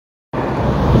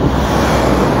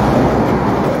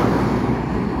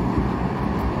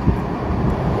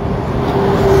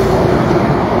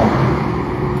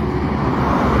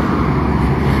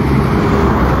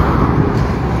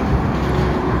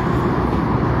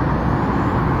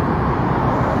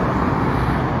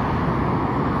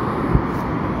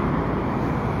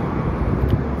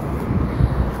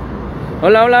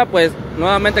Hola, hola, pues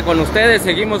nuevamente con ustedes,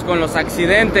 seguimos con los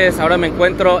accidentes. Ahora me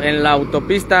encuentro en la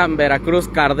autopista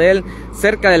Veracruz-Cardel,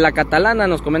 cerca de la Catalana.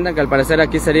 Nos comentan que al parecer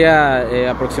aquí sería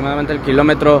aproximadamente el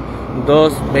kilómetro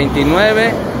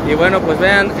 229. Y bueno, pues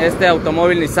vean, este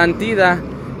automóvil Nissan Tida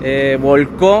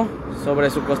volcó sobre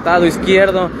su costado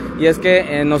izquierdo. Y es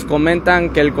que nos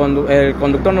comentan que el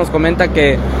conductor nos comenta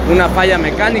que una falla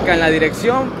mecánica en la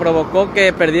dirección provocó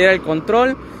que perdiera el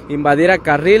control, invadiera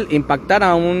carril,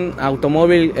 impactara a un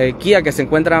automóvil Kia que se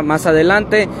encuentra más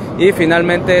adelante y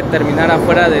finalmente terminara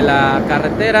fuera de la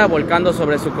carretera, volcando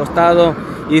sobre su costado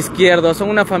izquierdo. Son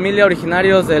una familia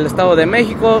originarios del Estado de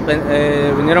México,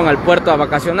 vinieron al puerto a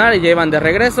vacacionar y ya iban de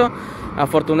regreso.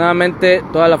 Afortunadamente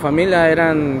toda la familia,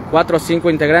 eran 4 o 5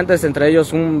 integrantes, entre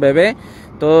ellos un bebé.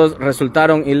 Todos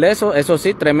resultaron ilesos. Eso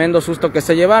sí, tremendo susto que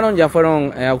se llevaron. Ya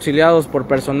fueron auxiliados por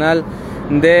personal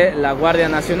de la Guardia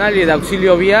Nacional y de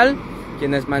auxilio vial,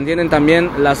 quienes mantienen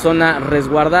también la zona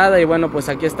resguardada. Y bueno, pues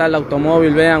aquí está el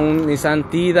automóvil, vean, un Nissan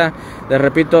Tida, les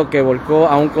repito, que volcó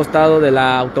a un costado de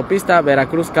la autopista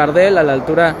Veracruz-Cardel, a la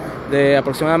altura de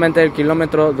aproximadamente el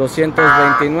kilómetro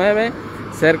 229,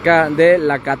 cerca de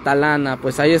la Catalana.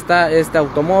 Pues ahí está este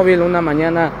automóvil, una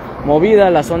mañana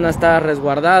movida, la zona está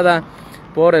resguardada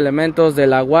por elementos de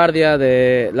la Guardia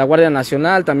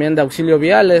Nacional, también de auxilio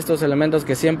vial, estos elementos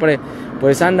que siempre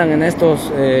pues andan en estos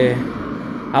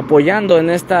apoyando en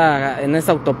esta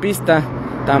autopista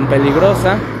tan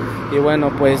peligrosa. Y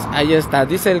bueno, pues ahí está,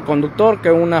 dice el conductor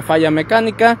que una falla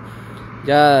mecánica,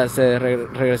 ya se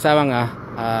regresaban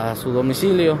a su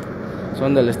domicilio,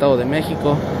 son del Estado de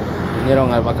México,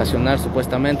 vinieron a vacacionar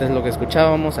supuestamente, es lo que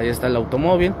escuchábamos. Ahí está el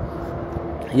automóvil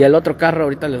y el otro carro,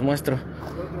 ahorita les muestro.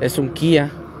 Es un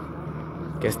Kia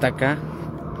que está acá.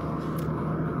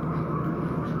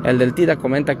 El del Tida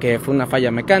comenta que fue una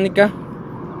falla mecánica.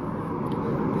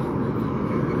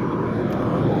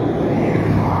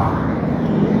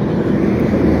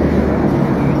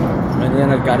 Venía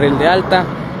en el carril de alta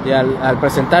y al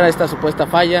presentar esta supuesta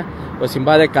falla, pues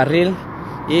invade carril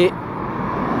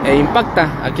e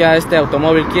impacta aquí a este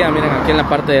automóvil Kia. Miren aquí en la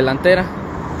parte delantera.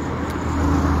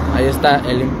 Ahí está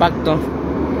el impacto.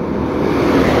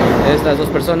 Estas dos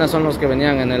personas son los que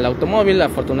venían en el automóvil,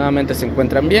 afortunadamente se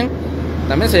encuentran bien.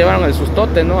 También se llevaron el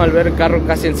sustote, ¿no?, al ver el carro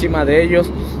casi encima de ellos.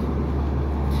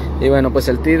 Y bueno, pues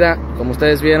el Tida, como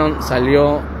ustedes vieron,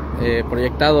 salió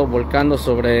proyectado, volcando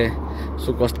sobre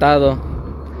su costado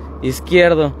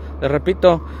izquierdo. Les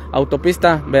repito,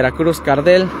 autopista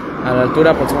Veracruz-Cardel, a la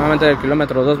altura aproximadamente del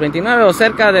kilómetro 229 o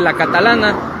cerca de la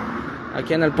Catalana,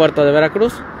 aquí en el puerto de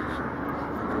Veracruz.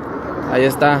 Ahí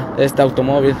está este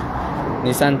automóvil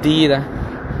Nissan Tida,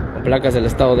 con placas del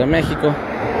Estado de México.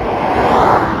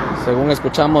 Según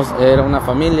escuchamos, era una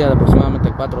familia de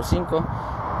aproximadamente 4 o 5,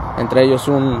 entre ellos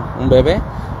un bebé,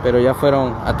 pero ya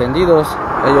fueron atendidos.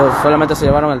 Ellos solamente se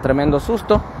llevaron el tremendo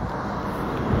susto.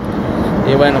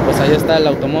 Y bueno, pues ahí está el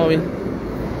automóvil.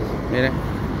 Miren,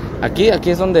 aquí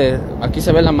es donde, aquí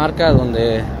se ve la marca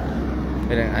donde,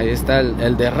 miren, ahí está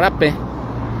el derrape.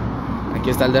 Aquí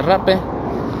está el derrape.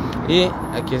 Y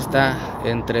aquí está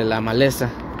entre la maleza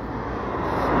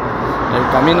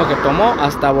el camino que tomó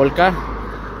hasta volcar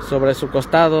sobre su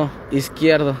costado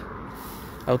izquierdo.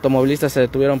 Automovilistas se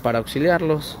detuvieron para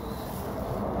auxiliarlos.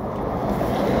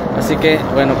 Así que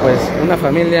bueno, pues una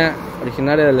familia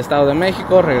originaria del Estado de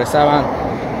México regresaban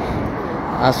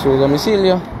a su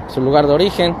domicilio, su lugar de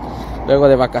origen, luego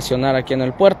de vacacionar aquí en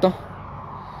el puerto.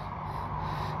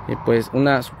 Y pues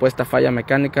una supuesta falla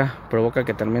mecánica provoca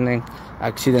que terminen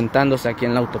accidentándose aquí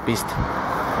en la autopista.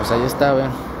 Pues ahí está,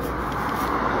 vean.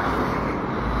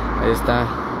 Ahí está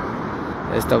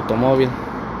este automóvil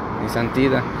Nissan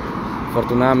Tida.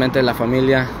 Afortunadamente la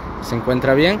familia se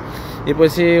encuentra bien. Y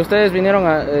pues si ustedes vinieron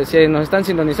si nos están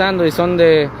sintonizando y son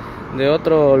de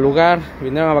otro lugar,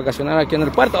 vinieron a vacacionar aquí en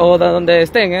el puerto o de donde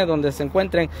estén, donde se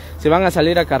encuentren, si van a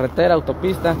salir a carretera,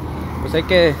 autopista, pues hay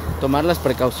que tomar las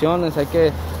precauciones, hay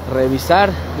que revisar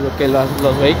lo que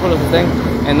los vehículos estén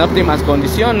en óptimas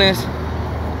condiciones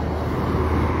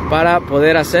para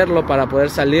poder hacerlo, para poder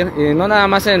salir. Y no nada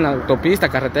más en autopista,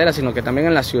 carretera, sino que también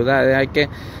en la ciudad. Hay que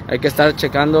estar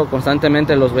checando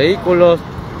constantemente los vehículos.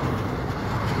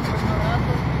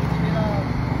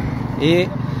 Y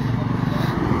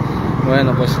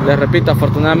bueno, pues les repito,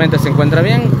 afortunadamente se encuentra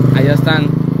bien. Allá están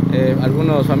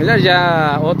algunos familiares,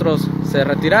 ya otros se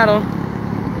retiraron.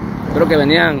 Creo que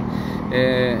venían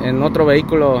en otro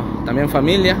vehículo también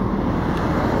familia.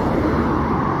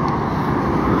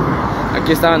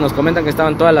 Aquí estaban, nos comentan que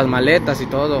estaban todas las maletas y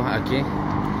todo aquí.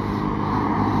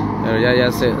 Pero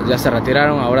ya se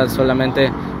retiraron. Ahora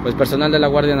solamente pues personal de la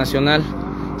Guardia Nacional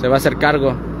se va a hacer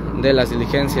cargo de las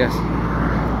diligencias.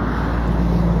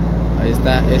 Ahí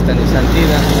está esta Nissan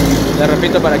Tida. Les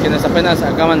repito, para quienes apenas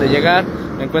acaban de llegar,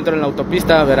 me encuentro en la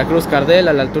autopista Veracruz-Cardel,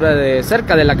 a la altura de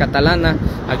cerca de la Catalana,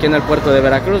 aquí en el puerto de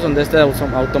Veracruz, donde este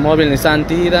automóvil Nissan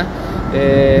Tida.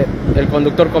 El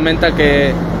conductor comenta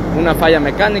que una falla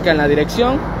mecánica en la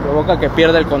dirección provoca que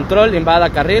pierda el control,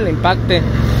 invada carril, impacte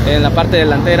en la parte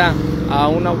delantera a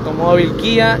un automóvil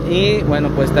Kia y bueno,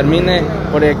 pues termine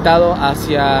proyectado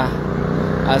hacia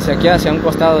aquí, hacia un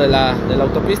costado de la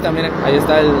autopista. Miren, ahí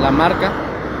está la marca,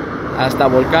 hasta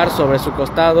volcar sobre su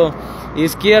costado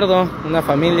izquierdo. Una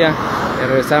familia que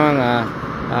regresaban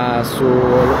a su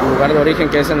lugar de origen,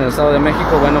 que es en el Estado de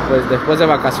México. Bueno, pues después de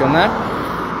vacacionar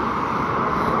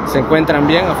se encuentran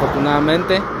bien,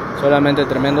 afortunadamente. Solamente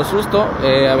tremendo susto,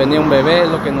 venía un bebé, es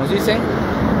lo que nos dicen.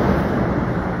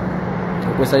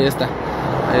 Pues ahí está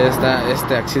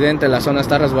este accidente. La zona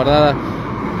está resguardada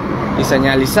y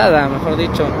señalizada, mejor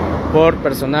dicho, por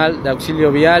personal de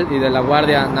auxilio vial y de la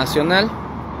Guardia Nacional.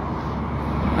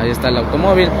 Ahí está el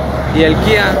automóvil, y el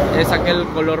Kia es aquel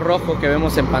color rojo que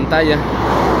vemos en pantalla.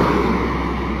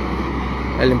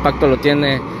 El impacto lo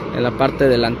tiene en la parte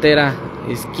delantera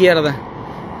izquierda.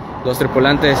 Los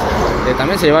tripulantes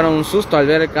también se llevaron un susto al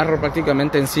ver el carro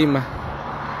prácticamente encima.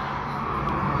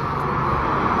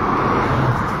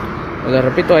 Les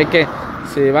repito,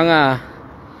 si van a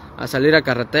salir a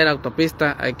carretera,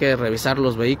 autopista, hay que revisar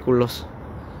los vehículos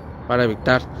para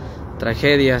evitar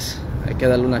tragedias. Hay que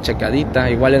darle una checadita.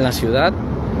 Igual en la ciudad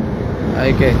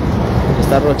hay que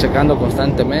estarlo checando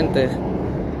constantemente.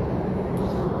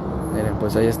 Miren,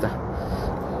 pues ahí está.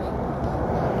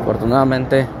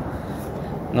 Afortunadamente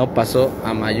no pasó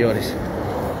a mayores.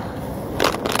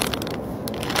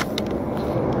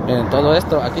 Miren, todo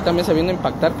esto, aquí también se vino a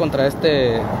impactar contra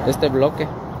este bloque.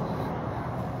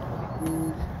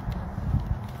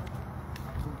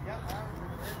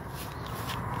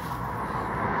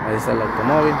 Ahí está el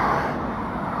automóvil.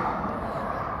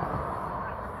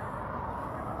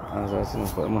 Vamos a ver si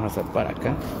nos podemos hacer para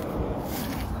acá.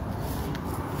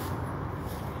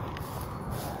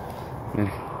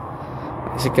 Miren,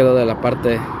 así quedó de la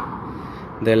parte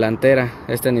delantera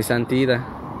este Nissan Tida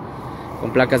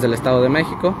con placas del Estado de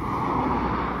México.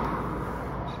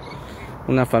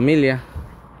 Una familia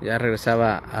ya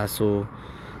regresaba a su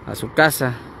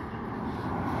casa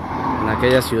en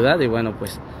aquella ciudad y bueno,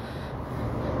 pues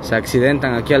se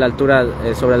accidentan aquí a la altura,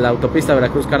 sobre la autopista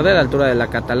Veracruz-Cardel, a la altura de la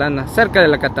Catalana, cerca de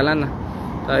la Catalana.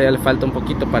 Todavía le falta un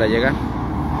poquito para llegar,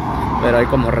 pero hay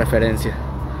como referencia.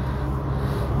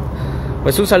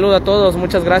 Pues un saludo a todos,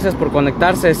 muchas gracias por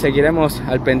conectarse. Seguiremos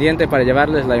al pendiente para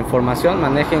llevarles la información.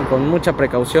 Manejen con mucha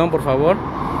precaución, por favor.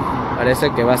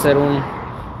 Parece que va a ser un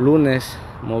lunes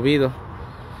movido,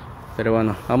 pero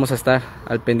bueno, vamos a estar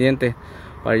al pendiente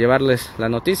para llevarles la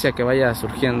noticia que vaya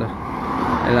surgiendo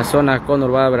en la zona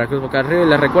conurbada de Veracruz-Cardel.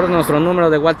 Les recuerdo nuestro número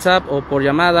de WhatsApp o por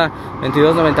llamada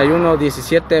 2291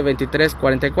 17 23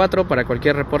 44 para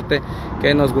cualquier reporte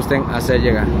que nos gusten hacer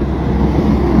llegar.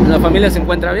 La familia se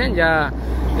encuentra bien, ya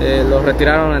los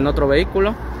retiraron en otro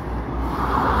vehículo.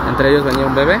 Entre ellos venía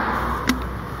un bebé,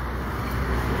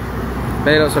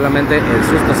 pero solamente el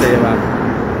susto se llevaron.